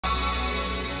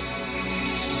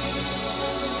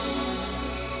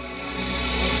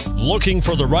Looking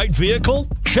for the right vehicle?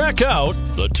 Check out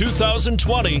the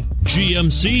 2020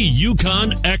 GMC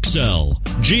Yukon XL.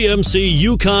 GMC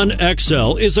Yukon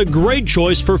XL is a great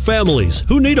choice for families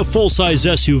who need a full-size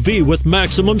SUV with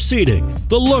maximum seating.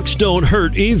 The looks don't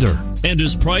hurt either and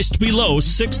is priced below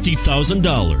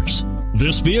 $60,000.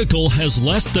 This vehicle has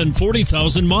less than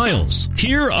 40,000 miles.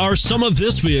 Here are some of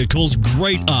this vehicle's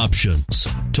great options: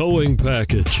 towing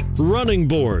package, running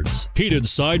boards, heated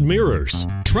side mirrors,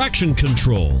 traction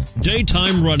control,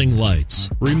 daytime running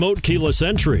lights, remote keyless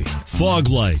entry, fog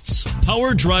lights,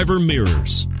 power driver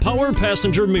mirrors, power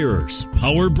passenger mirrors,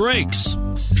 power brakes.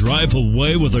 Drive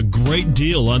away with a great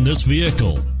deal on this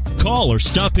vehicle. Call or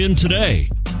stop in today.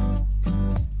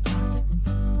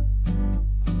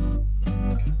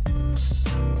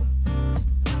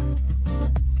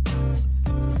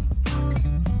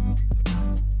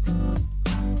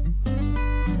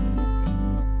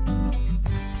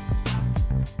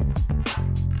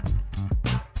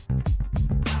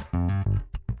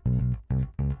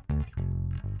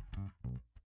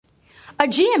 A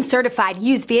GM-certified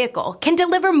used vehicle can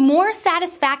deliver more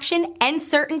satisfaction and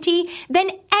certainty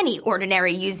than any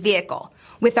ordinary used vehicle.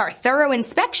 With our thorough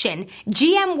inspection,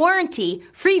 GM warranty,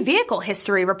 free vehicle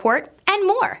history report, and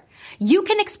more. You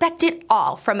can expect it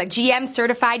all from a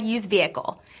GM-certified used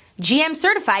vehicle.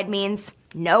 GM-certified means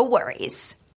no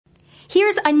worries.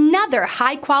 Here's another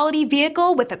high-quality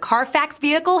vehicle with a Carfax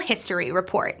Vehicle History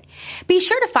Report. Be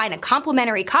sure to find a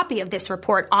complimentary copy of this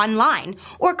report online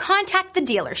or contact the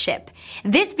dealership.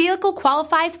 This vehicle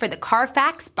qualifies for the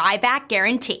Carfax Buyback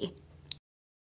Guarantee.